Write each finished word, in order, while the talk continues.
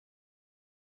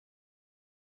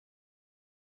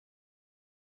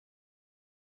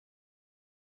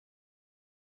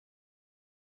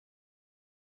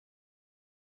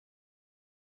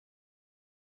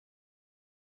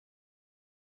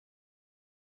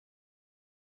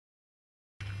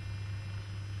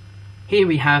Here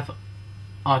we have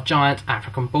our giant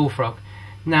African bullfrog.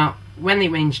 Now, when it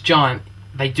means giant,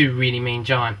 they do really mean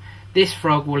giant. This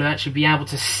frog will actually be able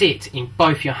to sit in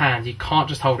both your hands. You can't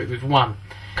just hold it with one.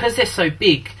 Because they're so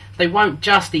big, they won't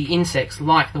just eat insects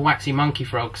like the waxy monkey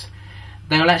frogs.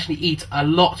 They'll actually eat a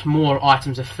lot more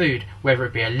items of food, whether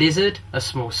it be a lizard, a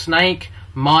small snake,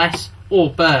 mice, or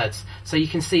birds. So you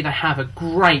can see they have a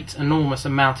great, enormous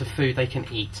amount of food they can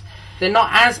eat. They're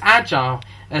not as agile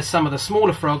as some of the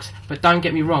smaller frogs, but don't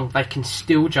get me wrong, they can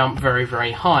still jump very,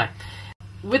 very high.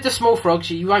 With the small frogs,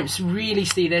 you won't really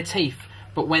see their teeth,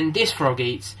 but when this frog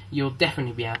eats, you'll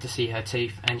definitely be able to see her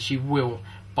teeth, and she will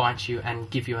bite you and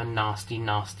give you a nasty,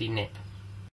 nasty nip.